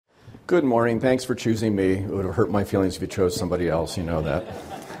Good morning. Thanks for choosing me. It would have hurt my feelings if you chose somebody else, you know that.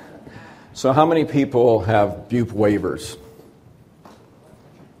 So how many people have bup waivers?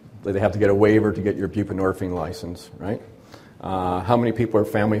 They have to get a waiver to get your buprenorphine license, right? How many people are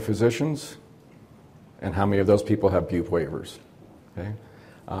family physicians? And how many of those people have bup waivers? Okay.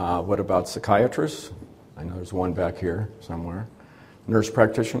 What about psychiatrists? I know there's one back here somewhere. Nurse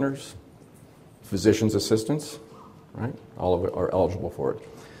practitioners, physician's assistants, right? All of it are eligible for it.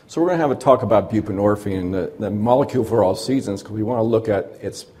 So we're going to have a talk about buprenorphine, the molecule for all seasons, because we want to look at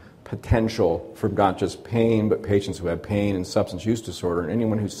its potential for not just pain, but patients who have pain and substance use disorder. And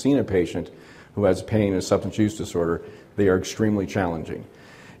anyone who's seen a patient who has pain and substance use disorder, they are extremely challenging.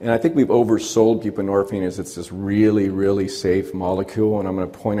 And I think we've oversold buprenorphine as it's this really, really safe molecule, and I'm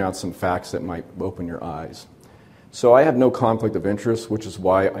going to point out some facts that might open your eyes. So I have no conflict of interest, which is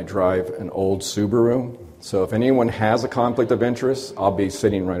why I drive an old Subaru. So if anyone has a conflict of interest, I'll be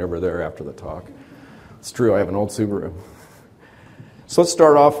sitting right over there after the talk. It's true, I have an old Subaru. So let's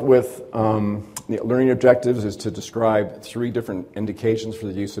start off with the learning objectives is to describe 3 different indications for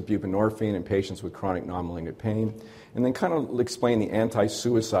the use of buprenorphine in patients with chronic non-malignant pain, and then kind of explain the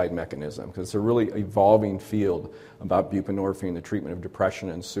anti-suicide mechanism, because it's a really evolving field about buprenorphine, the treatment of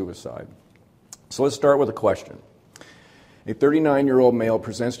depression and suicide. So let's start with a question. A 39-year-old male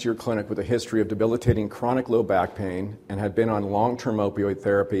presents to your clinic with a history of debilitating chronic low back pain and had been on long-term opioid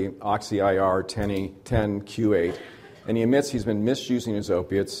therapy, Oxy-IR 10Q8, and he admits he's been misusing his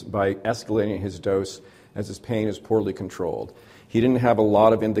opiates by escalating his dose as his pain is poorly controlled. He didn't have a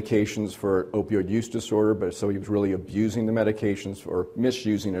lot of indications for opioid use disorder, but so he was really abusing the medications or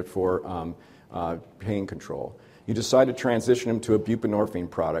misusing it for pain control. You decide to transition him to a buprenorphine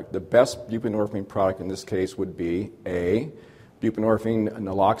product. The best buprenorphine product in this case would be A, buprenorphine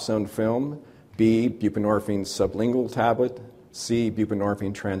naloxone film, B, buprenorphine sublingual tablet, C,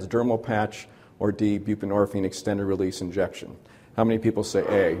 buprenorphine transdermal patch, or D, buprenorphine extended release injection. How many people say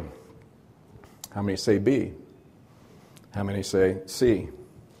A? How many say B? How many say C?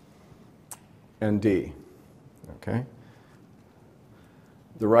 And D? Okay.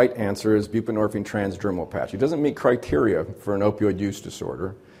 The right answer is buprenorphine transdermal patch. It doesn't meet criteria for an opioid use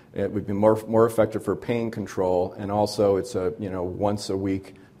disorder. It would be more effective for pain control, and also it's a once a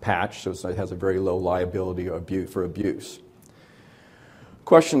week patch, so it has a very low liability for abuse.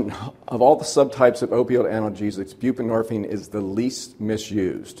 Question: of all the subtypes of opioid analgesics, buprenorphine is the least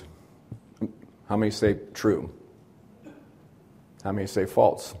misused. How many say true? How many say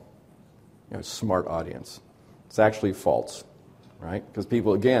false? Smart audience. It's actually false. Right? Because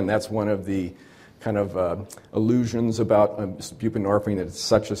people, again, that's one of the kind of illusions about buprenorphine, that it's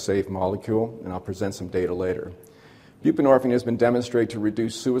such a safe molecule, and I'll present some data later. Buprenorphine has been demonstrated to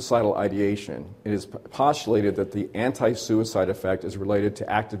reduce suicidal ideation. It is postulated that the anti-suicide effect is related to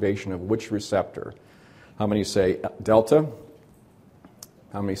activation of which receptor? How many say delta?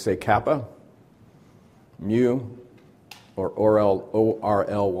 How many say kappa? Mu? Or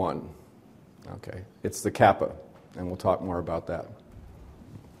ORL1? Okay, it's the kappa. And we'll talk more about that.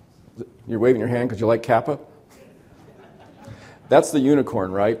 You're waving your hand because you like kappa? That's the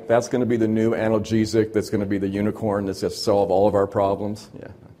unicorn, right? That's going to be the new analgesic that's going to be the unicorn that's going to solve all of our problems?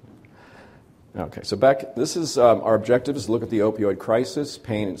 Yeah. Okay, so this is our objective is to look at the opioid crisis,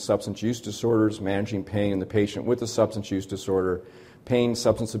 pain and substance use disorders, managing pain in the patient with a substance use disorder, pain,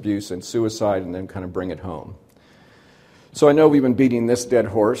 substance abuse, and suicide, and then kind of bring it home. So I know we've been beating this dead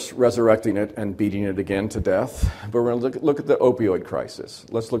horse, resurrecting it and beating it again to death, but we're going to look at the opioid crisis.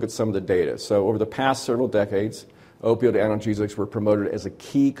 Let's look at some of the data. So over the past several decades, opioid analgesics were promoted as a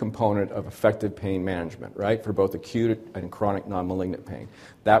key component of effective pain management, right, for both acute and chronic non-malignant pain.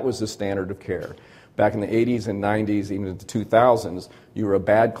 That was the standard of care. Back in the 80s and 90s, even in the 2000s, you were a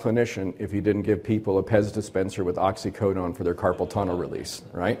bad clinician if you didn't give people a Pez dispenser with oxycodone for their carpal tunnel release,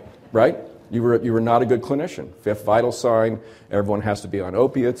 right? Right? You were not a good clinician. Fifth vital sign, everyone has to be on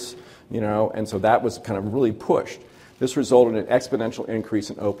opiates, and so that was kind of really pushed. This resulted in an exponential increase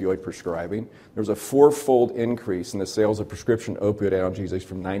in opioid prescribing. There was a 4-fold increase in the sales of prescription opioid analgesics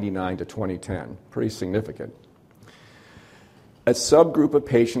from 1999 to 2010. Pretty significant. A subgroup of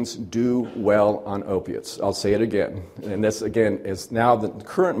patients do well on opiates. I'll say it again. And this, again, is now the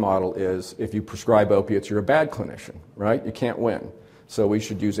current model is if you prescribe opiates, you're a bad clinician, right? You can't win. So we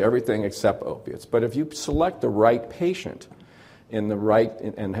should use everything except opiates. But if you select the right patient with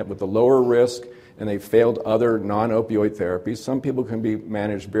the lower risk and they've failed other non-opioid therapies, some people can be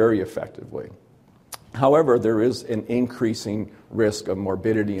managed very effectively. However, there is an increasing risk of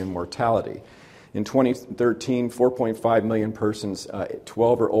morbidity and mortality. In 2013, 4.5 million persons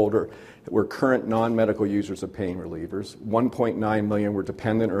 12 or older were current non-medical users of pain relievers. 1.9 million were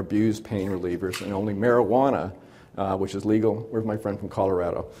dependent or abused pain relievers, and only marijuana, which is legal, where's my friend from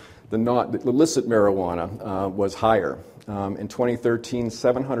Colorado? The illicit marijuana was higher. In 2013,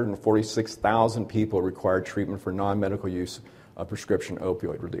 746,000 people required treatment for non-medical use of prescription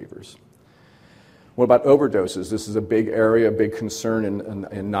opioid relievers. What about overdoses? This is a big area, a big concern in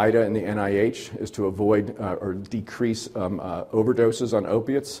NIDA and the NIH, is to avoid or decrease overdoses on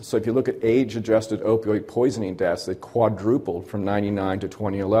opiates. So if you look at age-adjusted opioid poisoning deaths, it quadrupled from 1999 to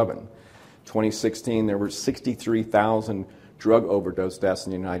 2011. 2016, there were 63,000 drug overdose deaths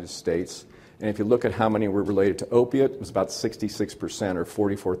in the United States. And if you look at how many were related to opiate, it was about 66%, or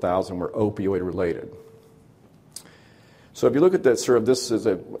 44,000 were opioid-related. So if you look at that, this is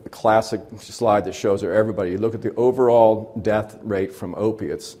a classic slide that shows everybody. You look at the overall death rate from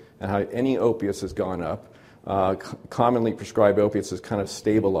opiates and how any opiates has gone up. Commonly prescribed opiates has kind of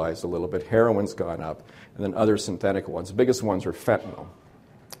stabilized a little bit. Heroin's gone up, and then other synthetic ones. The biggest ones are fentanyl.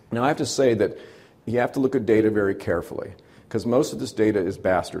 Now I have to say that you have to look at data very carefully, because most of this data is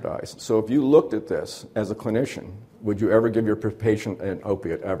bastardized. So if you looked at this as a clinician, would you ever give your patient an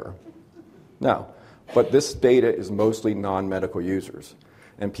opiate ever? No. But this data is mostly non-medical users,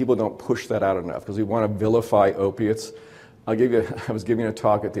 and people don't push that out enough because we want to vilify opiates. I was giving a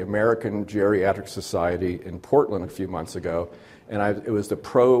talk at the American Geriatric Society in Portland a few months ago, and it was the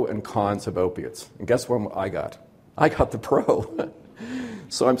pro and cons of opiates. And guess what I got? I got the pro.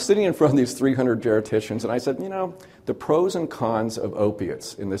 So I'm sitting in front of these 300 geriatricians, and I said, the pros and cons of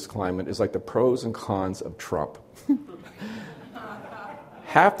opiates in this climate is like the pros and cons of Trump.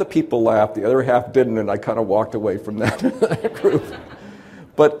 Half the people laughed, the other half didn't, and I kind of walked away from that group.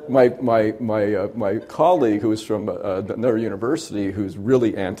 But my colleague, who was from another university, who's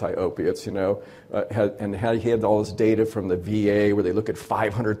really anti-opiates, he had all this data from the VA where they look at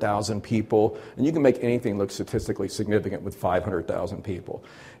 500,000 people, and you can make anything look statistically significant with 500,000 people.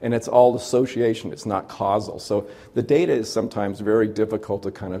 And it's all association, it's not causal. So the data is sometimes very difficult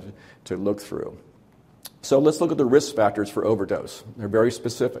to look through. So let's look at the risk factors for overdose. They're very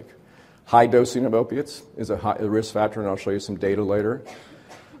specific. High dosing of opiates is a risk factor, and I'll show you some data later.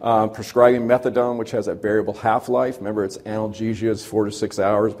 Prescribing methadone, which has a variable half-life. Remember, it's analgesia, it's 4 to 6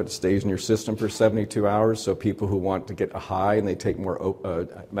 hours, but it stays in your system for 72 hours. So people who want to get a high and they take more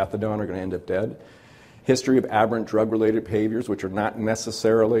methadone are going to end up dead. History of aberrant drug-related behaviors, which are not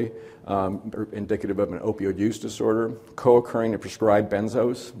necessarily indicative of an opioid use disorder. Co-occurring to prescribed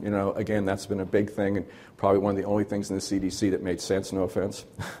benzos. Again, that's been a big thing and probably one of the only things in the CDC that made sense, no offense.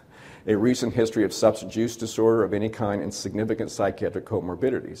 A recent history of substance use disorder of any kind and significant psychiatric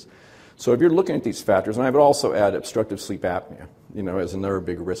comorbidities. So if you're looking at these factors, and I would also add obstructive sleep apnea, as another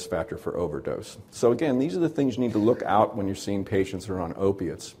big risk factor for overdose. So again, these are the things you need to look out when you're seeing patients who are on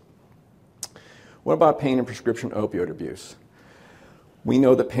opiates. What about pain and prescription opioid abuse? We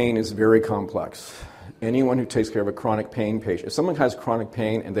know that pain is very complex. Anyone who takes care of a chronic pain patient, if someone has chronic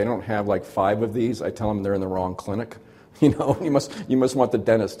pain and they don't have like 5 of these, I tell them they're in the wrong clinic. You must want the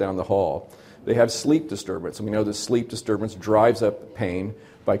dentist down the hall. They have sleep disturbance, and we know that sleep disturbance drives up pain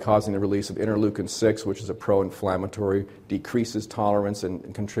by causing the release of interleukin-6, which is a pro-inflammatory, decreases tolerance,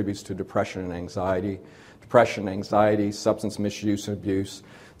 and contributes to depression and anxiety. Depression, anxiety, substance misuse and abuse.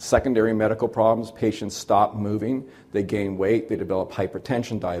 Secondary medical problems, patients stop moving, they gain weight, they develop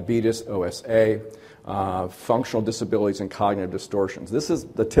hypertension, diabetes, OSA, functional disabilities, and cognitive distortions. This is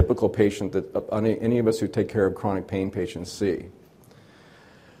the typical patient that any of us who take care of chronic pain patients see.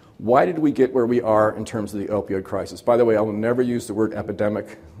 Why did we get where we are in terms of the opioid crisis? By the way, I will never use the word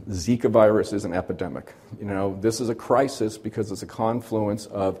epidemic. Zika virus is an epidemic. This is a crisis because it's a confluence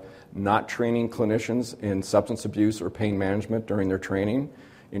of not training clinicians in substance abuse or pain management during their training,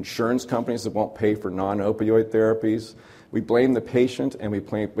 insurance companies that won't pay for non-opioid therapies. We blame the patient and we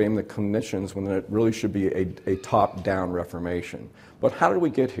blame the clinicians when it really should be a top-down reformation. But how did we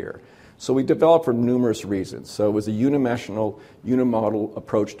get here? So we developed for numerous reasons. So it was a unimodal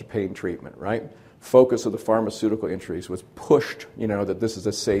approach to pain treatment, right? Focus of the pharmaceutical industries was pushed, that this is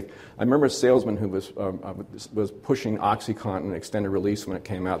a safe. I remember a salesman who was pushing OxyContin extended release when it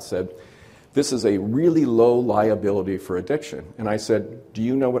came out said, this is a really low liability for addiction. And I said, do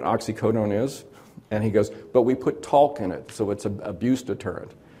you know what oxycodone is? And he goes, but we put talc in it, so it's an abuse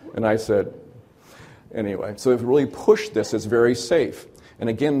deterrent. And I said, anyway, so if we really push this, it's very safe. And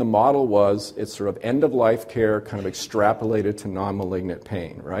again, the model was it's sort of end-of-life care kind of extrapolated to non-malignant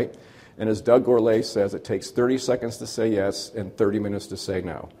pain, right? And as Doug Gourlay says, it takes 30 seconds to say yes and 30 minutes to say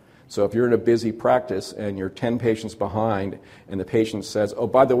no. So if you're in a busy practice and you're 10 patients behind and the patient says, oh,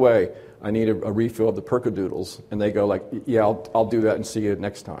 by the way, I need a refill of the Percodoodles, and they go like, yeah, I'll do that and see you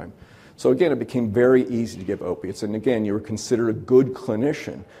next time. So again, it became very easy to give opiates. And again, you were considered a good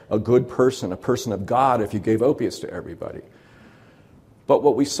clinician, a good person, a person of God if you gave opiates to everybody. But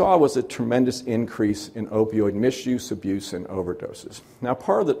what we saw was a tremendous increase in opioid misuse, abuse, and overdoses. Now,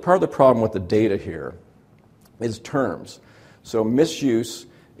 part of the problem with the data here is terms. So misuse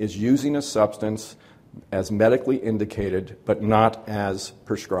is using a substance as medically indicated, but not as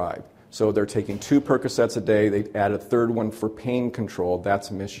prescribed. So they're taking 2 Percocets a day, they add a third one for pain control, that's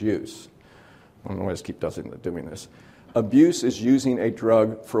misuse. I don't know why I just keep doing this. Abuse is using a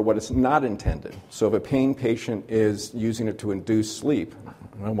drug for what it's not intended. So if a pain patient is using it to induce sleep,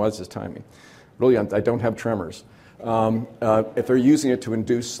 what is this timing? Really, I don't have tremors. If they're using it to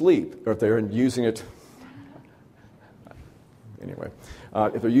induce sleep, or if they're using it,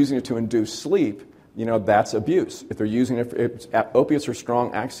 if they're using it to induce sleep, that's abuse. If they're using it, opiates are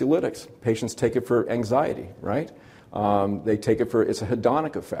strong anxiolytics. Patients take it for anxiety, right? They take it it's a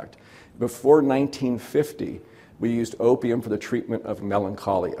hedonic effect. Before 1950, we used opium for the treatment of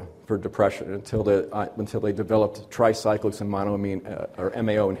melancholia, for depression, until they developed tricyclics and monoamine or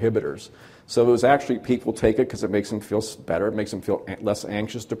MAO inhibitors. So it was actually people take it because it makes them feel better, it makes them feel less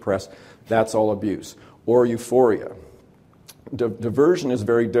anxious, depressed. That's all abuse. Or euphoria. Diversion is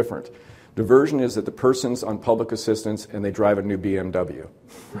very different. Diversion is that the person's on public assistance and they drive a new BMW,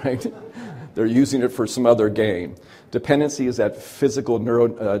 right? They're using it for some other gain. Dependency is that physical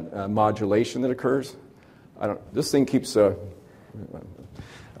neuromodulation that occurs. This thing keeps...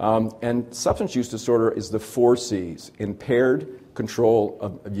 and substance use disorder is the 4 C's: impaired control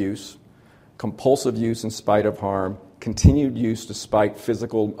of use, compulsive use in spite of harm, continued use despite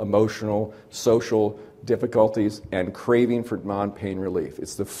physical, emotional, social difficulties, and craving for non-pain relief.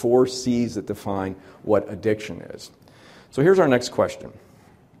 It's the 4 C's that define what addiction is. So here's our next question.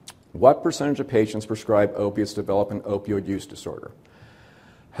 What percentage of patients prescribed opiates develop an opioid use disorder?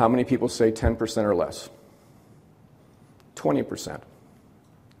 How many people say 10% or less? 20%,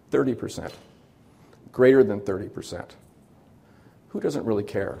 30%, greater than 30%. Who doesn't really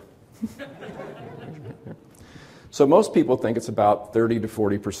care? So most people think it's about 30 to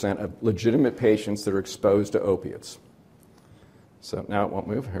 40% of legitimate patients that are exposed to opiates. So now it won't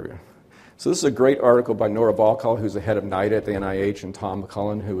move. Here we go. So this is a great article by Nora Volkow, who's the head of NIDA at the NIH, and Tom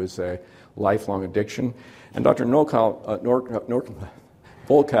McCullen, who is a lifelong addiction. And Dr.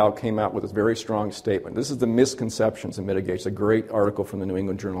 Volkow came out with a very strong statement. This is the misconceptions and mitigation. A great article from the New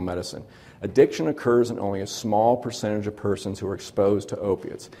England Journal of Medicine. Addiction occurs in only a small percentage of persons who are exposed to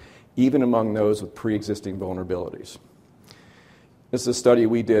opiates, even among those with pre-existing vulnerabilities. This is a study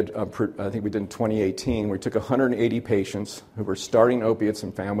we did, I think we did in 2018, where we took 180 patients who were starting opiates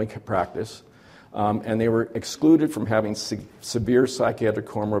in family practice, and they were excluded from having severe psychiatric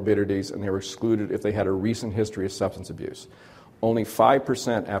comorbidities, and they were excluded if they had a recent history of substance abuse. Only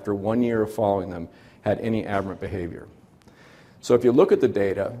 5% after 1 year of following them had any aberrant behavior. So if you look at the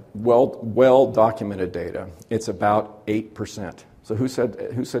data, well-documented data, it's about 8%. So who said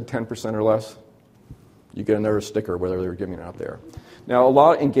 10% or less? You get another sticker, whether they were giving it out there. Now, a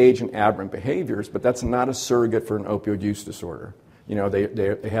lot engage in aberrant behaviors, but that's not a surrogate for an opioid use disorder.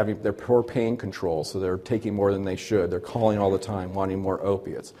 They're poor pain control, so they're taking more than they should. They're calling all the time, wanting more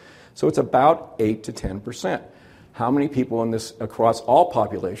opiates. So it's about 8 to 10%. How many people in this, across all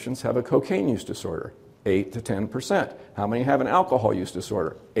populations, have a cocaine use disorder? 8 to 10%. How many have an alcohol use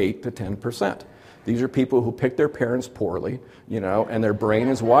disorder? 8 to 10%. These are people who pick their parents poorly, and their brain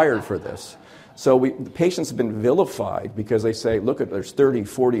is wired for this. So the patients have been vilified because they say, look, there's 30,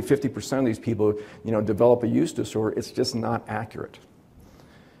 40, 50% of these people, develop a use disorder. It's just not accurate.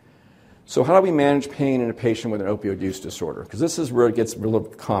 So how do we manage pain in a patient with an opioid use disorder? Because this is where it gets real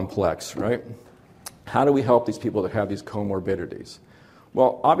complex, right? How do we help these people that have these comorbidities?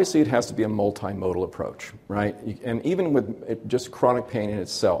 Well, obviously it has to be a multimodal approach, right? And even with just chronic pain in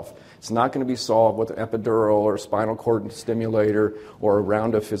itself, it's not going to be solved with an epidural or a spinal cord stimulator or a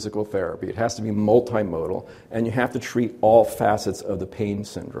round of physical therapy. It has to be multimodal, and you have to treat all facets of the pain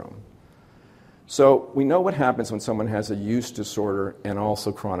syndrome. So we know what happens when someone has a use disorder and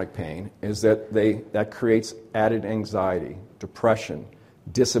also chronic pain is that that creates added anxiety, depression,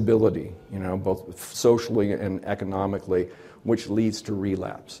 disability, both socially and economically, which leads to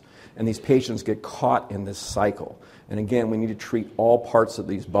relapse. And these patients get caught in this cycle. And again, we need to treat all parts of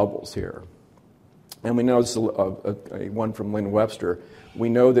these bubbles here. And we know this is a one from Lynn Webster. We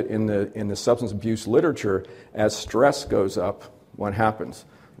know that in the substance abuse literature, as stress goes up, what happens?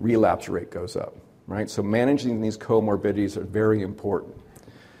 Relapse rate goes up, right? So managing these comorbidities are very important.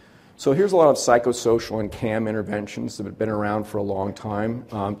 So here's a lot of psychosocial and CAM interventions that have been around for a long time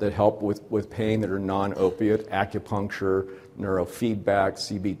that help with pain that are non-opiate: acupuncture, neurofeedback,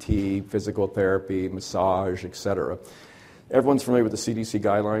 CBT, physical therapy, massage, etc. Everyone's familiar with the CDC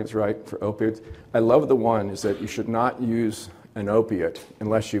guidelines, right, for opiates. I love the one is that you should not use an opiate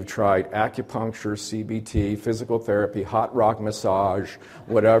unless you've tried acupuncture, CBT, physical therapy, hot rock massage,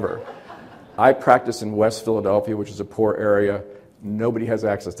 whatever. I practice in West Philadelphia, which is a poor area. Nobody has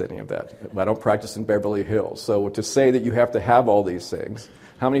access to any of that. I don't practice in Beverly Hills. So to say that you have to have all these things,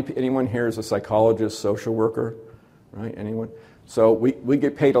 anyone here is a psychologist, social worker, right? Anyone? So we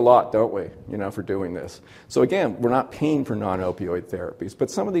get paid a lot, don't we, for doing this. So again, we're not paying for non-opioid therapies, but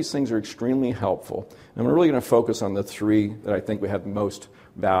some of these things are extremely helpful. And we're really going to focus on the three that I think we have the most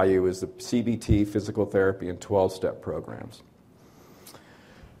value is the CBT, physical therapy, and 12-step programs.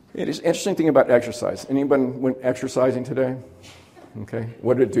 It is interesting thing about exercise. Anyone went exercising today? Okay.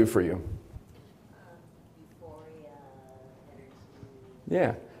 What did it do for you? Euphoria, energy.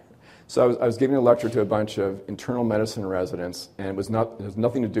 Yeah. So I was giving a lecture to a bunch of internal medicine residents, and it has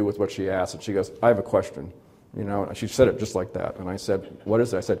nothing to do with what she asked. And she goes, "I have a question." And she said it just like that. And I said, "What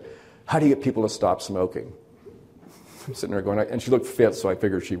is it?" I said, "How do you get people to stop smoking?" I'm sitting there going, and she looked fit, so I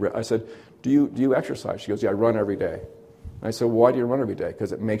figured I said, do you exercise? She goes, "Yeah, I run every day." I said, "Why do you run every day?"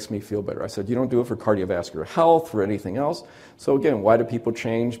 "Because it makes me feel better." I said, "You don't do it for cardiovascular health or anything else." So again, why do people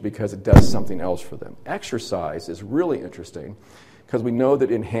change? Because it does something else for them. Exercise is really interesting because we know that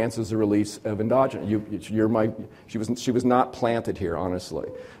it enhances the release of endogenous. She was not planted here, honestly,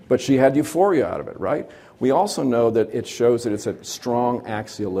 but she had euphoria out of it, right? We also know that it shows that it's a strong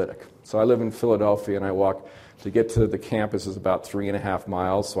anxiolytic. So I live in Philadelphia, and I walk to get to the campus is about 3.5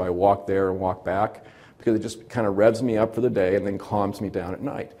 miles. So I walk there and walk back because it just kind of revs me up for the day and then calms me down at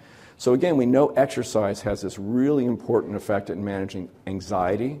night. So again, we know exercise has this really important effect in managing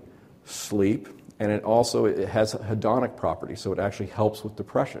anxiety, sleep, and it has a hedonic property, so it actually helps with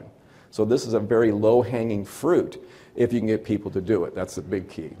depression. So this is a very low-hanging fruit if you can get people to do it. That's the big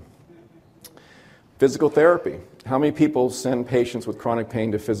key. Physical therapy. How many people send patients with chronic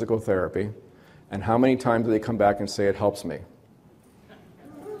pain to physical therapy, and how many times do they come back and say, "It helps me"?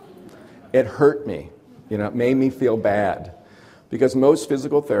 It hurt me. It made me feel bad. Because most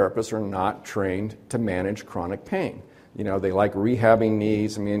physical therapists are not trained to manage chronic pain. They like rehabbing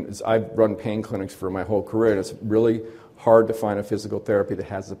knees. I've run pain clinics for my whole career, and it's really hard to find a physical therapy that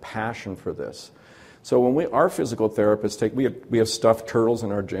has a passion for this. So when our physical therapists we have stuffed turtles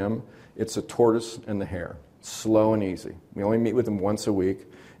in our gym. It's a tortoise and the hare, slow and easy. We only meet with them once a week.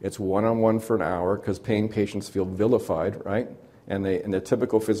 It's one-on-one for an hour because pain patients feel vilified, right? And the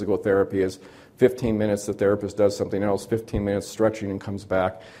typical physical therapy is 15 minutes, the therapist does something else, 15 minutes stretching and comes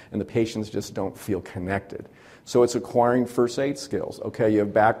back, and the patients just don't feel connected. So it's acquiring first aid skills. Okay, you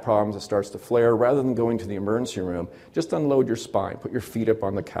have back problems, it starts to flare. Rather than going to the emergency room, just unload your spine, put your feet up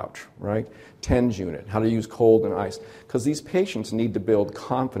on the couch, right? TENS unit, how to use cold and ice. Because these patients need to build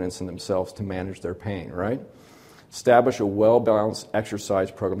confidence in themselves to manage their pain, right? Establish a well-balanced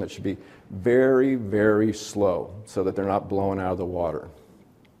exercise program that should be very, very slow so that they're not blown out of the water.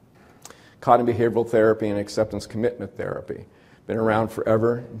 Cognitive behavioral therapy and acceptance commitment therapy. Been around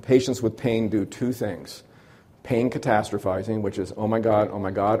forever. Patients with pain do two things. Pain catastrophizing, which is, oh my God, oh my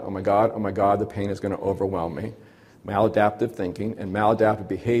God, oh my God, oh my God, the pain is going to overwhelm me. Maladaptive thinking, and maladaptive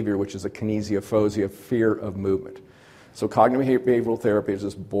behavior, which is a kinesiophosia, fear of movement. So cognitive behavioral therapy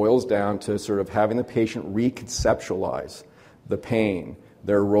just boils down to sort of having the patient reconceptualize the pain,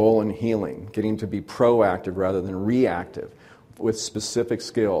 their role in healing, getting to be proactive rather than reactive with specific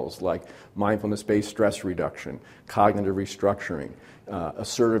skills like mindfulness-based stress reduction, cognitive restructuring,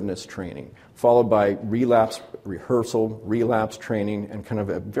 assertiveness training, followed by relapse rehearsal, relapse training, and kind of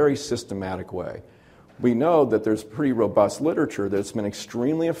a very systematic way. We know that there's pretty robust literature that's been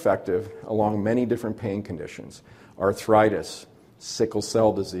extremely effective along many different pain conditions. Arthritis, sickle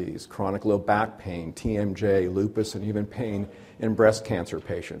cell disease, chronic low back pain, TMJ, lupus, and even pain in breast cancer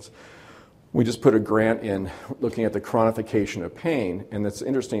patients. We just put a grant in looking at the chronification of pain, and it's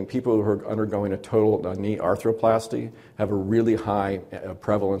interesting, people who are undergoing a total knee arthroplasty have a really high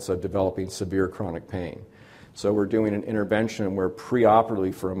prevalence of developing severe chronic pain. So we're doing an intervention where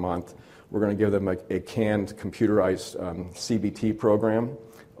preoperatively for a month, we're going to give them a canned computerized CBT program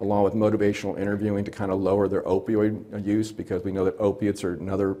along with motivational interviewing to kind of lower their opioid use because we know that opiates are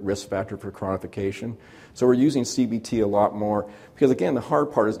another risk factor for chronification. So we're using CBT a lot more because, again, the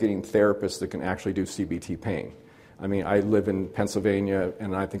hard part is getting therapists that can actually do CBT pain. I live in Pennsylvania,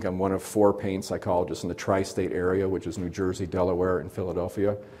 and I think I'm one of 4 pain psychologists in the tri-state area, which is New Jersey, Delaware, and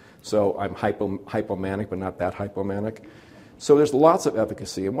Philadelphia. So I'm hypomanic, but not that hypomanic. So there's lots of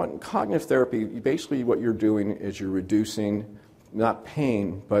efficacy. And what cognitive therapy, basically what you're doing is you're reducing, not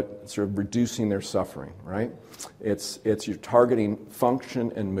pain, but sort of reducing their suffering, right? It's you're targeting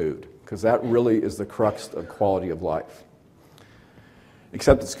function and mood, because that really is the crux of quality of life.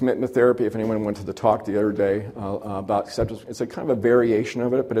 Acceptance commitment therapy, if anyone went to the talk the other day about acceptance, it's a kind of a variation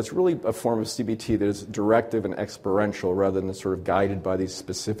of it, but it's really a form of CBT that is directive and experiential rather than sort of guided by these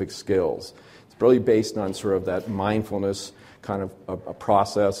specific skills. It's really based on sort of that mindfulness kind of a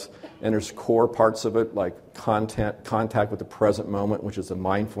process, and there's core parts of it like contact with the present moment, which is the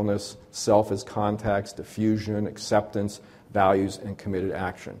mindfulness, self as context, diffusion, acceptance, values, and committed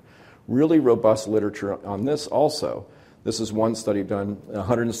action. Really robust literature on this also. This is one study done,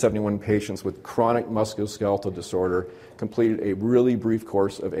 171 patients with chronic musculoskeletal disorder, completed a really brief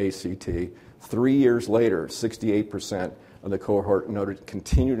course of ACT. 3 years later, 68% of the cohort noted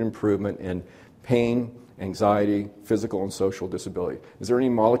continued improvement in pain, anxiety, physical and social disability. Is there any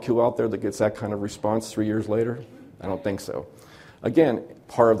molecule out there that gets that kind of response 3 years later? I don't think so. Again,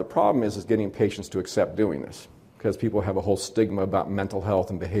 part of the problem is getting patients to accept doing this, because people have a whole stigma about mental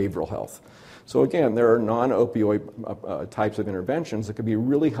health and behavioral health. So again, there are non-opioid types of interventions that could be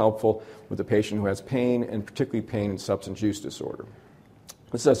really helpful with a patient who has pain, and particularly pain and substance use disorder.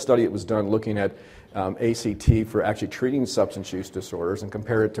 This is a study that was done looking at ACT for actually treating substance use disorders and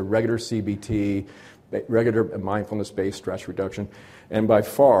compared it to regular CBT, regular mindfulness-based stress reduction, and by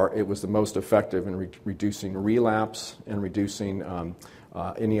far it was the most effective in reducing relapse and reducing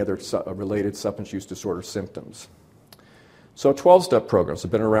any other related substance use disorder symptoms. So 12-step programs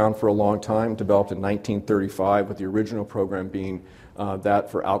have been around for a long time, developed in 1935, with the original program being that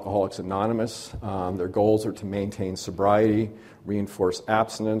for Alcoholics Anonymous. Their goals are to maintain sobriety, reinforce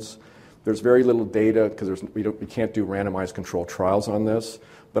abstinence. There's very little data because we can't do randomized controlled trials on this,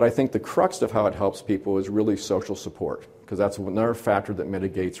 but I think the crux of how it helps people is really social support, because that's another factor that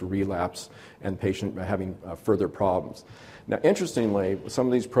mitigates relapse and patient having further problems. Now, interestingly, some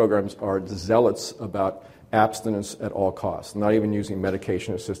of these programs are zealots about abstinence at all costs, not even using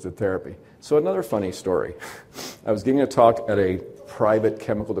medication-assisted therapy. So another funny story. I was giving a talk at a private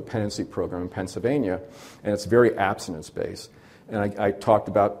chemical dependency program in Pennsylvania, and it's very abstinence-based. And I talked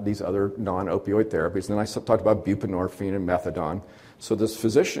about these other non-opioid therapies, and then I talked about buprenorphine and methadone. So this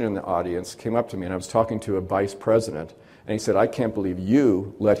physician in the audience came up to me, and I was talking to a vice president, and he said, "I can't believe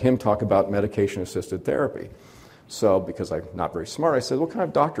you let him talk about medication-assisted therapy." So because I'm not very smart, I said, "What kind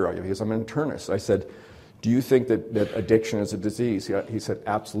of doctor are you?" He goes, "I'm an internist." I said, "Do you think that addiction is a disease?" He said,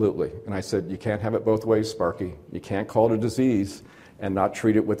 "Absolutely." And I said, "You can't have it both ways, Sparky. You can't call it a disease and not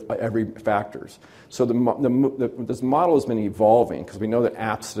treat it with every factors." So this model has been evolving, because we know that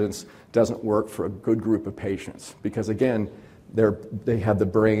abstinence doesn't work for a good group of patients, because again, they have the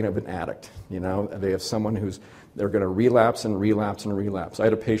brain of an addict. They have someone they're going to relapse and relapse and relapse. I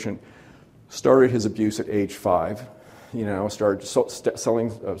had a patient started his abuse at age 5. Started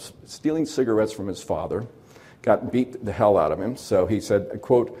stealing cigarettes from his father, got beat the hell out of him. So he said,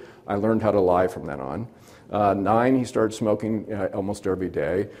 quote, "I learned how to lie from then on." 9, he started smoking almost every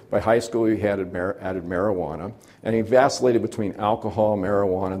day. By high school, he added marijuana, and he vacillated between alcohol,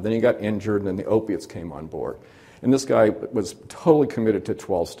 marijuana. Then he got injured, and then the opiates came on board. And this guy was totally committed to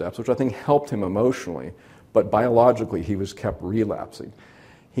 12 steps, which I think helped him emotionally, but biologically, he was kept relapsing.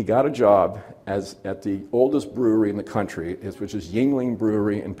 He got a job at the oldest brewery in the country, which is Yuengling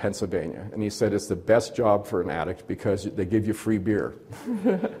Brewery in Pennsylvania. And he said it's the best job for an addict because they give you free beer.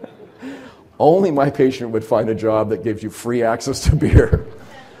 Only my patient would find a job that gives you free access to beer.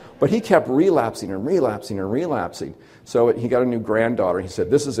 But he kept relapsing and relapsing and relapsing. So he got a new granddaughter. He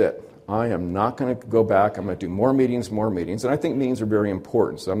said, "This is it. I am not going to go back. I'm going to do more meetings. And I think meetings are very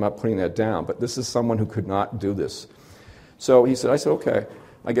important, so I'm not putting that down. But this is someone who could not do this. So I said, okay.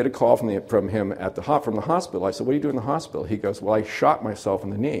 I get a call from him from the hospital. I said, "What do you do in the hospital?" He goes, "Well, I shot myself in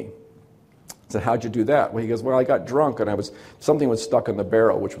the knee." I said, "How'd you do that?" Well, he goes, "Well, I got drunk and something was stuck in the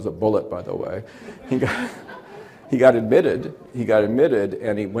barrel," which was a bullet, by the way. He got admitted,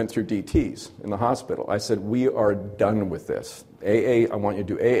 and he went through DTs in the hospital. I said, "We are done with this. I want you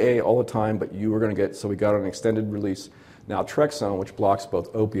to do AA all the time, but you were going to so we got an extended release naltrexone, which blocks both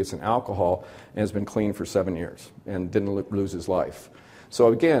opiates and alcohol, and has been clean for 7 years and didn't lose his life. So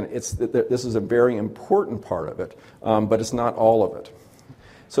again, this is a very important part of it, but it's not all of it.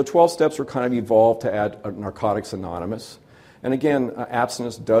 So 12 steps were kind of evolved to add Narcotics Anonymous. And again,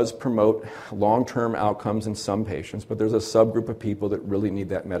 abstinence does promote long-term outcomes in some patients, but there's a subgroup of people that really need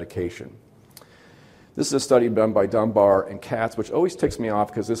that medication. This is a study done by Dunbar and Katz, which always ticks me off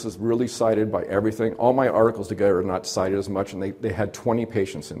because this is really cited by everything. All my articles together are not cited as much, and they had 20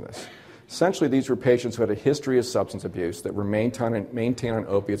 patients in this. Essentially, these were patients who had a history of substance abuse that were maintained on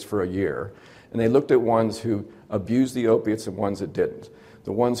opiates for a year, and they looked at ones who abused the opiates and ones that didn't.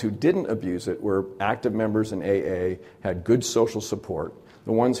 The ones who didn't abuse it were active members in AA, had good social support.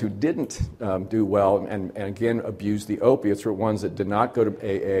 The ones who didn't do well and again abused the opiates were ones that did not go to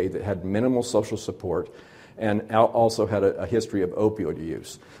AA, that had minimal social support, and also had a history of opioid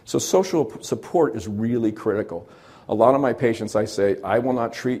use. So social support is really critical. A lot of my patients, I say, I will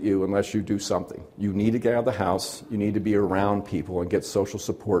not treat you unless you do something. You need to get out of the house, you need to be around people and get social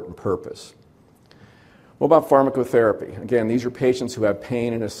support and purpose. What about pharmacotherapy? Again, these are patients who have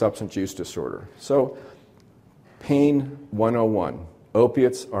pain and a substance use disorder. So, pain 101.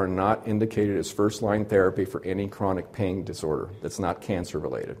 Opiates are not indicated as first-line therapy for any chronic pain disorder that's not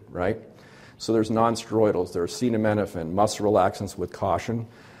cancer-related, right? So there's non-steroidals, there's acetaminophen, muscle relaxants with caution,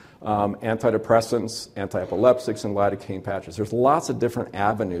 antidepressants, antiepileptics, and lidocaine patches. There's lots of different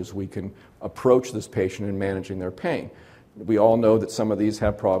avenues we can approach this patient in managing their pain. We all know that some of these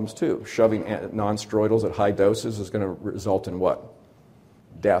have problems too. Shoving non-steroidals at high doses is going to result in what?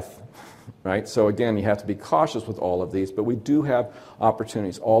 Death, right? So again, you have to be cautious with all of these, but we do have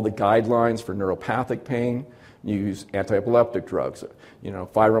opportunities. All the guidelines for neuropathic pain, you use anti-epileptic drugs.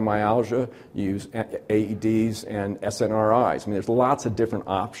 Fibromyalgia, you use AEDs and SNRIs. I mean, there's lots of different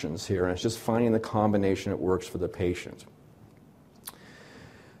options here, and it's just finding the combination that works for the patient.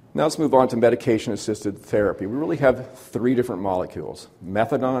 Now let's move on to medication-assisted therapy. We really have 3 different molecules: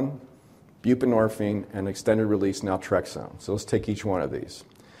 methadone, buprenorphine, and extended-release naltrexone. So let's take each one of these.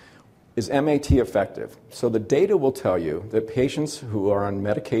 Is MAT effective? So the data will tell you that patients who are on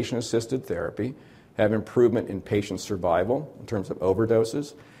medication-assisted therapy have improvement in patient survival in terms of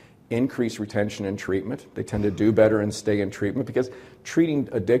overdoses, increased retention in treatment. They tend to do better and stay in treatment because treating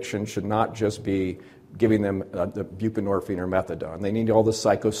addiction should not just be giving them the buprenorphine or methadone. They need all the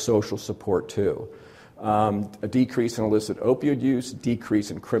psychosocial support too. A decrease in illicit opioid use,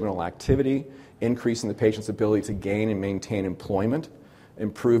 decrease in criminal activity, increase in the patient's ability to gain and maintain employment,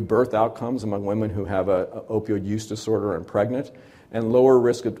 improve birth outcomes among women who have an opioid use disorder and pregnant, and lower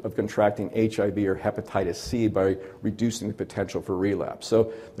risk of contracting HIV or hepatitis C by reducing the potential for relapse.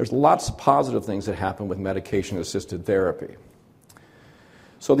 So there's lots of positive things that happen with medication-assisted therapy.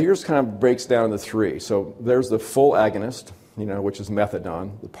 So here's kind of breaks down into 3. So there's the full agonist, which is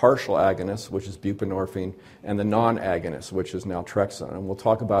methadone, the partial agonist, which is buprenorphine, and the non-agonist, which is naltrexone. And we'll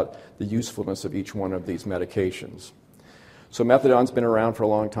talk about the usefulness of each one of these medications. So methadone's been around for a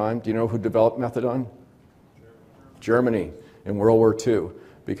long time. Do you know who developed methadone? Germany in World War II,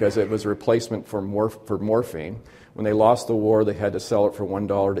 because it was a replacement for morphine. When they lost the war, they had to sell it for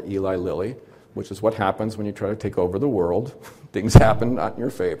 $1 to Eli Lilly, which is what happens when you try to take over the world. Things happen not in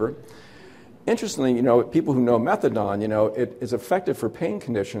your favor. Interestingly, people who know methadone, it is effective for pain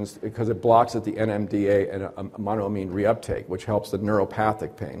conditions because it blocks at the NMDA and a monoamine reuptake, which helps the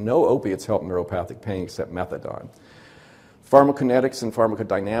neuropathic pain. No opiates help neuropathic pain except methadone. Pharmacokinetics and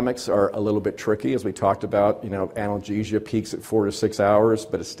pharmacodynamics are a little bit tricky, as we talked about. Analgesia peaks at 4 to 6 hours,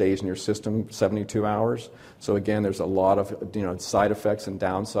 but it stays in your system 72 hours. So again, there's a lot of side effects and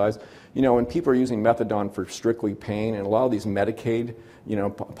downsides. When people are using methadone for strictly pain, and a lot of these Medicaid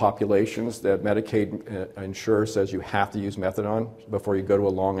populations, the Medicaid insurer says you have to use methadone before you go to a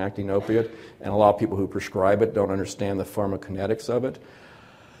long-acting opiate, and a lot of people who prescribe it don't understand the pharmacokinetics of it.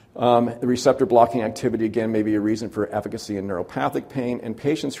 The receptor blocking activity, again, may be a reason for efficacy in neuropathic pain, and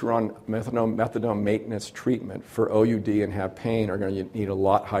patients who are on methadone maintenance treatment for OUD and have pain are going to need a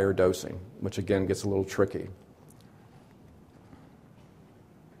lot higher dosing, which again gets a little tricky.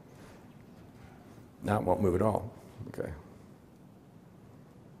 Now it won't move at all. Okay.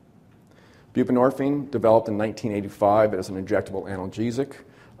 Buprenorphine, developed in 1985 as an injectable analgesic.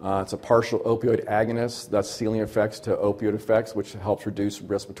 It's a partial opioid agonist, thus ceiling effects to opioid effects, which helps reduce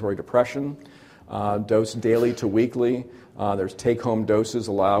respiratory depression. Dosed daily to weekly. There's take-home doses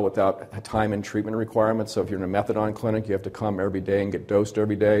allowed without time and treatment requirements. So if you're in a methadone clinic, you have to come every day and get dosed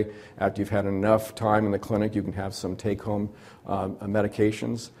every day. After you've had enough time in the clinic, you can have some take-home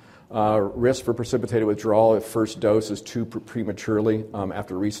medications. Risk for precipitated withdrawal if first dose is too prematurely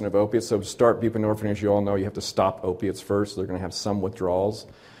after recent of opiates. So to start buprenorphine, as you all know, you have to stop opiates first. They're going to have some withdrawals.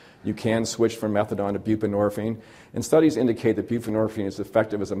 You can switch from methadone to buprenorphine. And studies indicate that buprenorphine is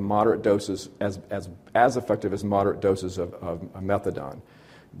effective as a moderate doses, as effective as moderate doses of methadone.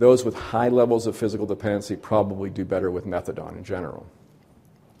 Those with high levels of physical dependency probably do better with methadone in general.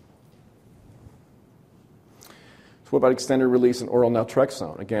 What about extended release and oral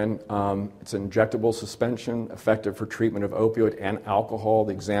naltrexone? Again, it's an injectable suspension, effective for treatment of opioid and alcohol.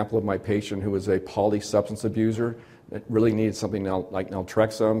 The example of my patient who was a polysubstance abuser, It really needed something like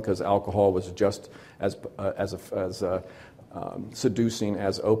naltrexone because alcohol was just as seducing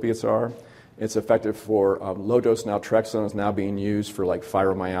as opiates are. It's effective for low-dose naltrexone is now being used for like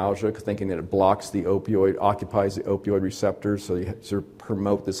fibromyalgia, thinking that it blocks the opioid, occupies the opioid receptors, so you sort of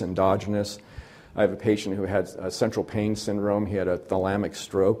promote this endogenous. I have a patient who had central pain syndrome. He had a thalamic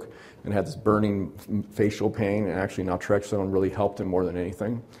stroke and had this burning facial pain, and actually naltrexone really helped him more than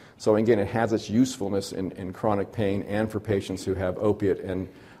anything. So again, it has its usefulness in chronic pain and for patients who have opiate and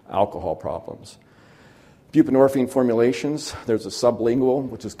alcohol problems. Buprenorphine formulations, there's a sublingual,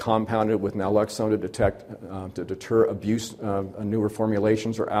 which is compounded with naloxone to deter abuse. Newer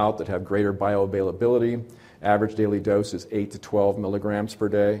formulations are out that have greater bioavailability. Average daily dose is 8 to 12 milligrams per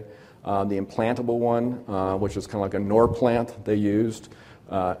day. The implantable one, which is kind of like a Norplant they used.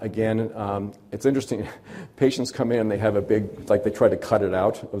 It's interesting. Patients come in, they have a big, like they try to cut it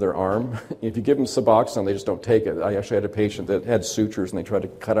out of their arm. If you give them Suboxone, they just don't take it. I actually had a patient that had sutures and they tried to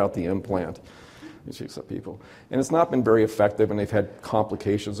cut out the implant. You see some people. And it's not been very effective, and they've had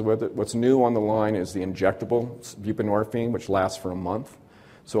complications with it. What's new on the line is the injectable buprenorphine, which lasts for a month.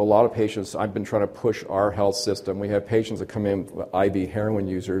 So a lot of patients, I've been trying to push our health system. We have patients that come in with IV heroin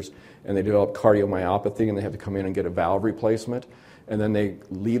users, and they develop cardiomyopathy, and they have to come in and get a valve replacement. And then they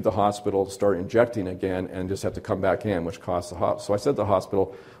leave the hospital, start injecting again, and just have to come back in, which costs the hospital. So I said to the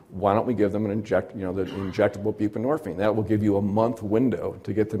hospital, why don't we give them the injectable buprenorphine? That will give you a month window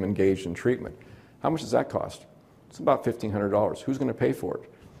to get them engaged in treatment. How much does that cost? It's about $1,500. Who's going to pay for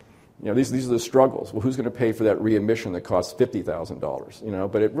it? These are the struggles. Well, who's going to pay for that readmission that costs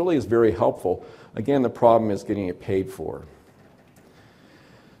 $50,000? But it really is very helpful. Again, the problem is getting it paid for.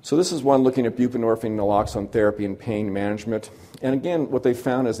 So this is one looking at buprenorphine naloxone therapy and pain management. And again, what they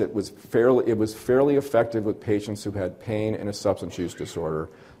found is it was fairly effective with patients who had pain and a substance use disorder,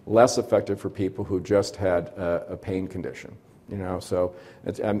 less effective for people who just had a pain condition. So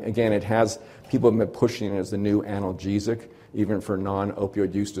again, it has people have been pushing it as the new analgesic, even for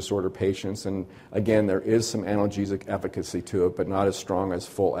non-opioid use disorder patients. And again, there is some analgesic efficacy to it, but not as strong as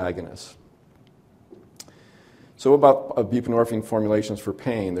full agonists. So about buprenorphine formulations for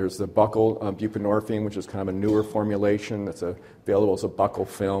pain, there's the buccal buprenorphine, which is kind of a newer formulation that's available as a buccal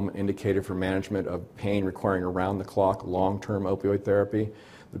film indicated for management of pain requiring around-the-clock long-term opioid therapy.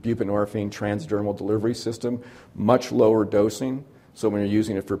 The buprenorphine transdermal delivery system, much lower dosing. So when you're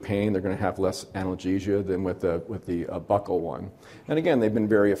using it for pain, they're going to have less analgesia than with the buccal one. And again, they've been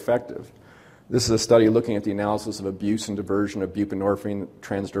very effective. This is a study looking at the analysis of abuse and diversion of buprenorphine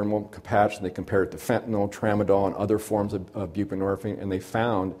transdermal patch. They compared it to fentanyl, tramadol, and other forms of buprenorphine, and they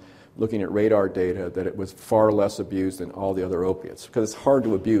found, looking at radar data, that it was far less abused than all the other opiates. Because it's hard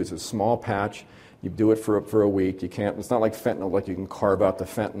to abuse. It's a small patch. You do it for a week. You can't. It's not like fentanyl, like you can carve out the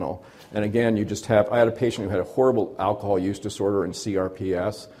fentanyl. And again, you just have. I had a patient who had a horrible alcohol use disorder and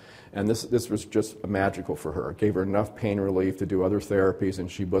CRPS, and this was just magical for her. It gave her enough pain relief to do other therapies,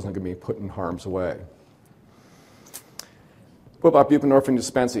 and she wasn't going to be put in harm's way. What about buprenorphine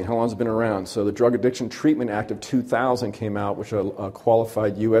dispensing? How long has it been around? So the Drug Addiction Treatment Act of 2000 came out, which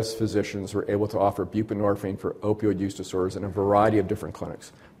qualified U.S. physicians were able to offer buprenorphine for opioid use disorders in a variety of different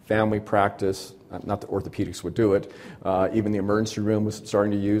clinics. Family practice, not that orthopedics would do it, even the emergency room was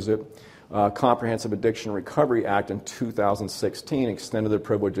starting to use it. Comprehensive Addiction Recovery Act in 2016 extended the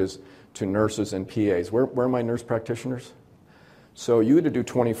privileges to nurses and PAs. Where are my nurse practitioners? So you had to do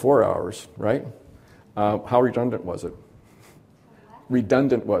 24 hours, right? How redundant was it?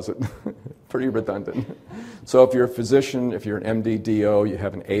 Redundant was it? Pretty redundant. So if you're a physician, if you're an MD, DO, you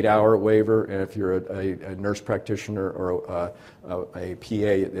have an 8-hour waiver, and if you're a nurse practitioner or a PA,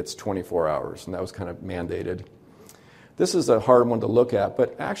 it's 24 hours, and that was kind of mandated. This is a hard one to look at,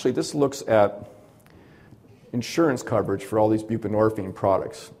 but actually this looks at insurance coverage for all these buprenorphine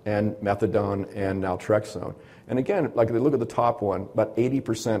products and methadone and naltrexone. And again, like if you look at the top one, about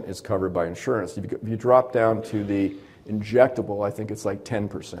 80% is covered by insurance. If you drop down to the injectable, I think it's like 10%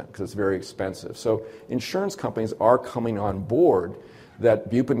 because it's very expensive. So insurance companies are coming on board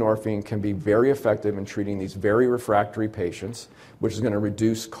that buprenorphine can be very effective in treating these very refractory patients, which is going to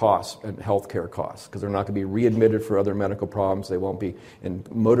reduce costs and healthcare costs because they're not going to be readmitted for other medical problems. They won't be in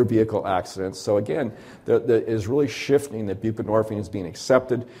motor vehicle accidents. So again, it is really shifting that buprenorphine is being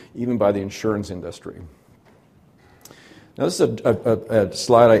accepted even by the insurance industry. Now this is a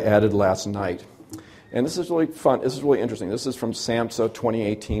slide I added last night. And this is really fun. This is really interesting. This is from SAMHSA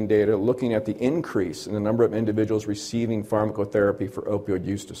 2018 data looking at the increase in the number of individuals receiving pharmacotherapy for opioid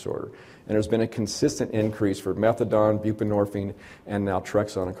use disorder. And there's been a consistent increase for methadone, buprenorphine, and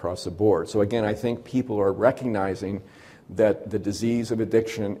naltrexone across the board. So again, I think people are recognizing that the disease of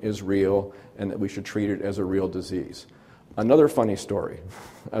addiction is real and that we should treat it as a real disease. Another funny story.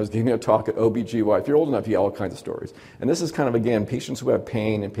 I was giving a talk at OBGY. If you're old enough, you have all kinds of stories. And this is kind of, again, patients who have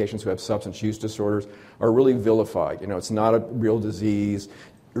pain and patients who have substance use disorders are really vilified. It's not a real disease.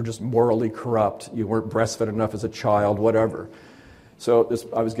 You're just morally corrupt. You weren't breastfed enough as a child, whatever. So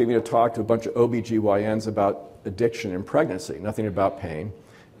I was giving a talk to a bunch of OBGYNs about addiction and pregnancy, nothing about pain.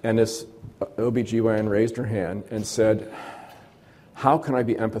 And this OBGYN raised her hand and said, how can I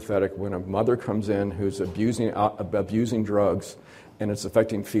be empathetic when a mother comes in who's abusing drugs and it's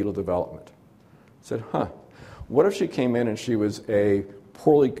affecting fetal development? I said, what if she came in and she was a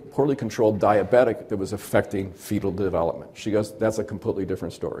poorly controlled diabetic that was affecting fetal development? She goes, that's a completely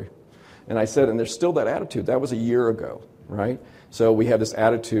different story. And I said, and there's still that attitude. That was a year ago, right? So we have this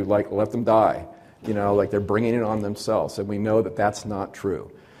attitude like, let them die, like they're bringing it on themselves. And we know that that's not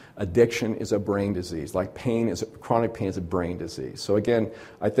true. Addiction is a brain disease. Like chronic pain is a brain disease. So again,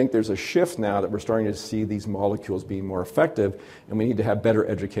 I think there's a shift now that we're starting to see these molecules being more effective, and we need to have better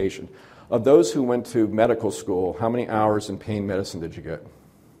education. Of those who went to medical school, how many hours in pain medicine did you get?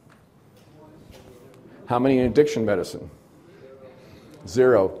 How many in addiction medicine?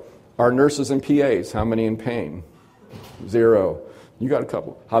 0. Our nurses and PAs, how many in pain? 0. You got a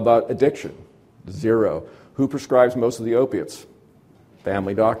couple. How about addiction? 0. Who prescribes most of the opiates?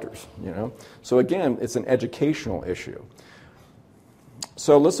 Family doctors, So again, it's an educational issue.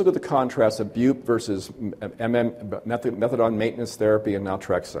 So let's look at the contrast of bup versus methadone maintenance therapy and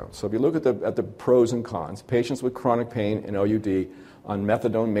naltrexone. So if you look at the pros and cons, patients with chronic pain and OUD on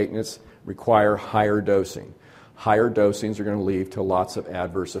methadone maintenance require higher dosing. Higher dosings are going to lead to lots of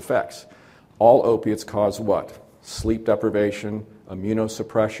adverse effects. All opiates cause what? Sleep deprivation,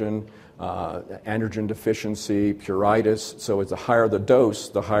 immunosuppression, androgen deficiency, pruritus. So the higher the dose,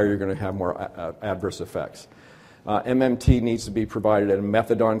 the higher you're going to have more adverse effects. MMT needs to be provided at a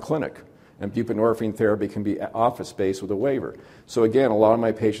methadone clinic, and buprenorphine therapy can be office-based with a waiver. So again, a lot of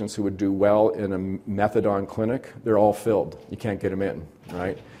my patients who would do well in a methadone clinic, they're all filled. You can't get them in,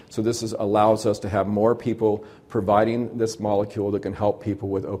 right? So this allows us to have more people providing this molecule that can help people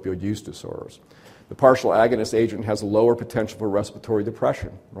with opioid use disorders. The partial agonist agent has a lower potential for respiratory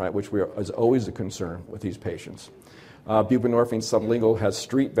depression, right, which is always a concern with these patients. Buprenorphine sublingual has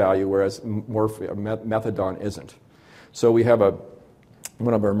street value, whereas methadone isn't. So we have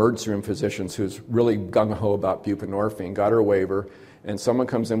one of our emergency room physicians who's really gung-ho about buprenorphine, got her waiver, and someone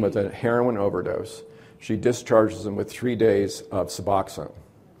comes in with a heroin overdose. She discharges them with 3 days of Suboxone.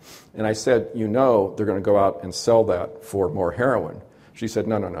 And I said, they're going to go out and sell that for more heroin. She said,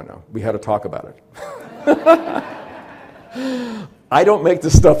 no. We had to talk about it. I don't make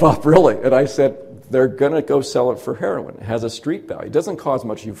this stuff up, really. And I said, they're going to go sell it for heroin. It has a street value. It doesn't cause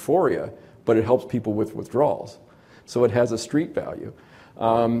much euphoria, but it helps people with withdrawals. So it has a street value.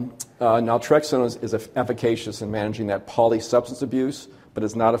 Naltrexone is efficacious in managing that polysubstance abuse, but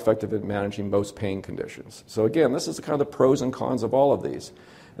it's not effective at managing most pain conditions. So again, this is kind of the pros and cons of all of these.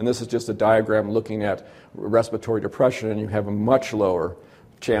 And this is just a diagram looking at respiratory depression, and you have a much lower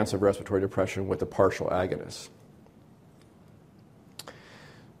chance of respiratory depression with the partial agonists.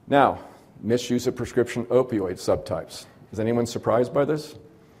 Now, misuse of prescription opioid subtypes. Is anyone surprised by this?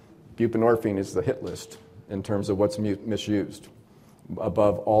 Buprenorphine is the hit list in terms of what's misused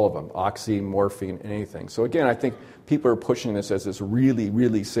above all of them, oxy, morphine, anything. So again, I think people are pushing this as this really,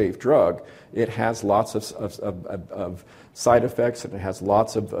 really safe drug. It has lots of side effects, and it has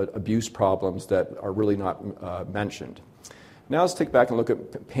lots of abuse problems that are really not mentioned. Now let's take back and look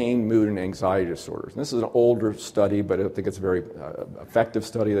at pain, mood, and anxiety disorders. And this is an older study, but I think it's a very effective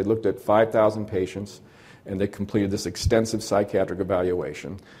study. They looked at 5,000 patients, and they completed this extensive psychiatric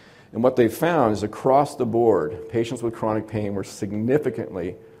evaluation. And what they found is across the board, patients with chronic pain were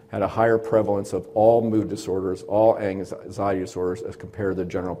significantly had a higher prevalence of all mood disorders, all anxiety disorders as compared to the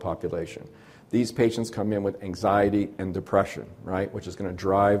general population. These patients come in with anxiety and depression, right, which is going to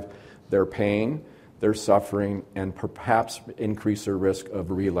drive their pain, their suffering, and perhaps increase their risk of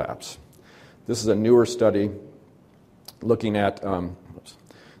relapse. This is a newer study looking at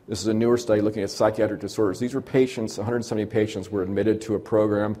psychiatric disorders. These were patients, 170 patients were admitted to a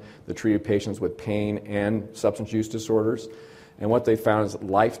program that treated patients with pain and substance use disorders. And what they found is that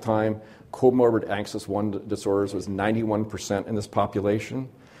lifetime comorbid anxious disorders was 91% in this population.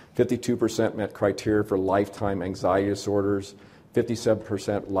 52% met criteria for lifetime anxiety disorders.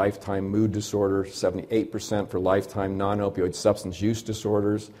 57% lifetime mood disorders. 78% for lifetime non-opioid substance use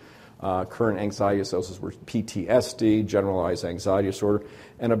disorders. Current anxiety associates were PTSD, generalized anxiety disorder,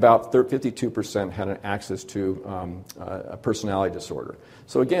 and about 52% had an access to a personality disorder.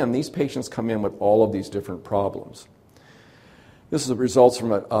 So again, these patients come in with all of these different problems. This is the results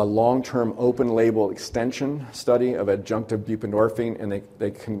from a long-term open-label extension study of adjunctive buprenorphine, and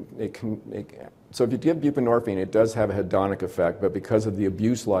so if you give buprenorphine, it does have a hedonic effect, but because of the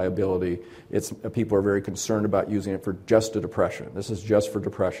abuse liability, people are very concerned about using it for just a depression. This is just for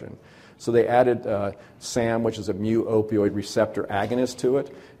depression. So they added SAM, which is a mu-opioid receptor agonist, to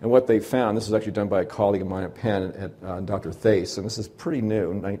it, and what they found, this was actually done by a colleague of mine at Penn, Dr. Thace, and this is pretty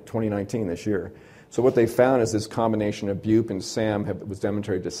new, 2019 this year. So what they found is this combination of bup and SAM was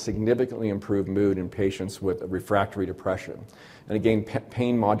demonstrated to significantly improve mood in patients with refractory depression. And again,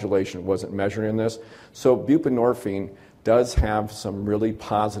 pain modulation wasn't measured in this. So buprenorphine does have some really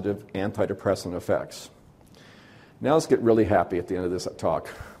positive antidepressant effects. Now let's get really happy at the end of this talk.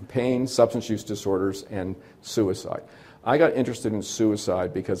 Pain, substance use disorders, and suicide. I got interested in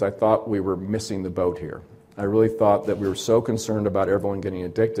suicide because I thought we were missing the boat here. I really thought that we were so concerned about everyone getting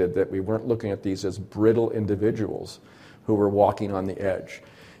addicted that we weren't looking at these as brittle individuals who were walking on the edge.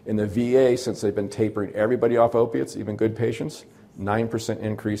 In the VA, since they've been tapering everybody off opiates, even good patients, 9%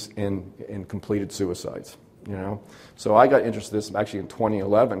 increase in completed suicides. You know, so I got interested in this actually in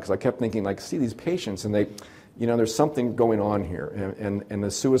 2011 because I kept thinking, like, see these patients and there's something going on here, and the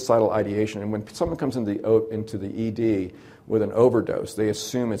suicidal ideation. And when someone comes into the ED with an overdose, they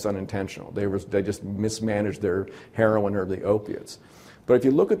assume it's unintentional. They just mismanaged their heroin or the opiates. But if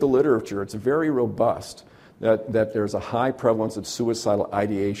you look at the literature, it's very robust that there's a high prevalence of suicidal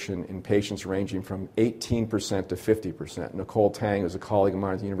ideation in patients ranging from 18% to 50%. Nicole Tang, who's a colleague of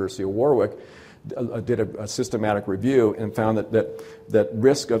mine at the University of Warwick, did a systematic review and found that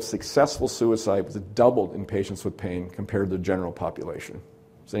risk of successful suicide was doubled in patients with pain compared to the general population.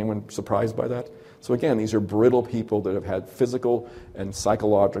 Is anyone surprised by that? So again, these are brittle people that have had physical and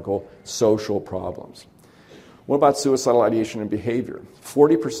psychological, social problems. What about suicidal ideation and behavior?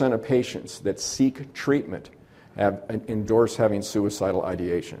 40% of patients that seek treatment have endorse having suicidal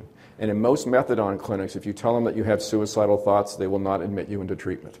ideation. And in most methadone clinics, if you tell them that you have suicidal thoughts, they will not admit you into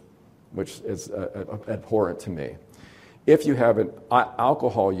treatment, which is abhorrent to me. If you have an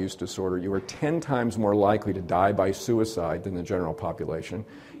alcohol use disorder, you are 10 times more likely to die by suicide than the general population.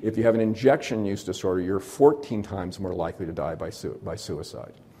 If you have an injection use disorder, you're 14 times more likely to die by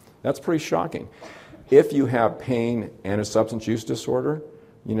suicide. That's pretty shocking. If you have pain and a substance use disorder,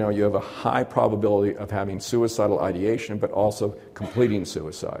 you have a high probability of having suicidal ideation, but also completing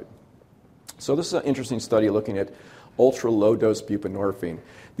suicide. So this is an interesting study looking at ultra-low-dose buprenorphine.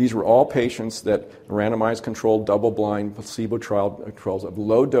 These were all patients that randomized, controlled, double-blind, placebo trials of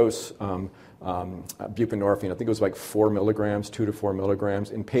low-dose buprenorphine. I think it was like 4 milligrams, 2 to 4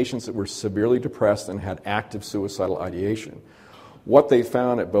 milligrams, in patients that were severely depressed and had active suicidal ideation. What they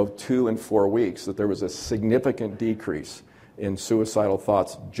found at both 2 and 4 weeks, that there was a significant decrease in suicidal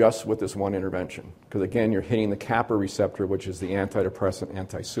thoughts just with this one intervention. Because again, you're hitting the kappa receptor, which is the antidepressant,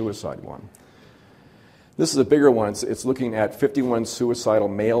 anti-suicide one. This is a bigger one. It's looking at 51 suicidal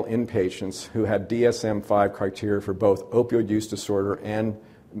male inpatients who had DSM-5 criteria for both opioid use disorder and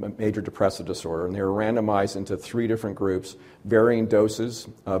major depressive disorder. And they were randomized into 3 different groups, varying doses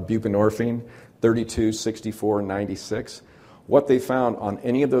of buprenorphine, 32, 64, and 96. What they found on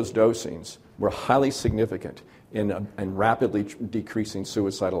any of those dosings were highly significant in rapidly decreasing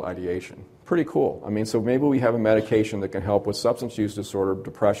suicidal ideation. Pretty cool. I mean, so maybe we have a medication that can help with substance use disorder,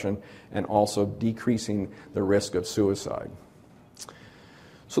 depression, and also decreasing the risk of suicide.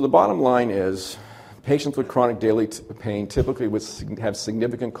 So the bottom line is, patients with chronic daily pain typically would have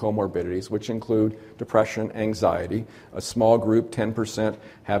significant comorbidities, which include depression, anxiety. A small group, 10%,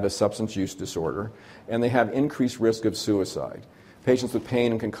 have a substance use disorder, and they have increased risk of suicide. Patients with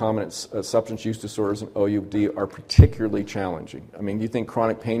pain and concomitant substance use disorders and OUD are particularly challenging. I mean, you think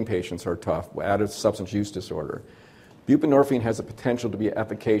chronic pain patients are tough, add a substance use disorder. Buprenorphine has the potential to be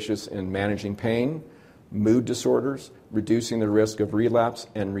efficacious in managing pain, mood disorders, reducing the risk of relapse,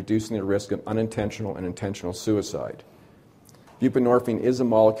 and reducing the risk of unintentional and intentional suicide. Buprenorphine is a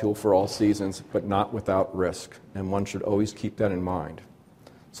molecule for all seasons, but not without risk, and one should always keep that in mind.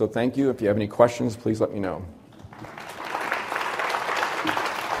 So thank you. If you have any questions, please let me know.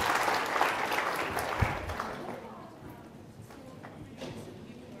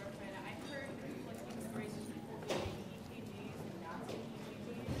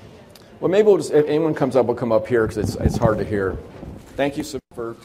 Well, maybe if anyone comes up, we'll come up here because it's hard to hear. Thank you for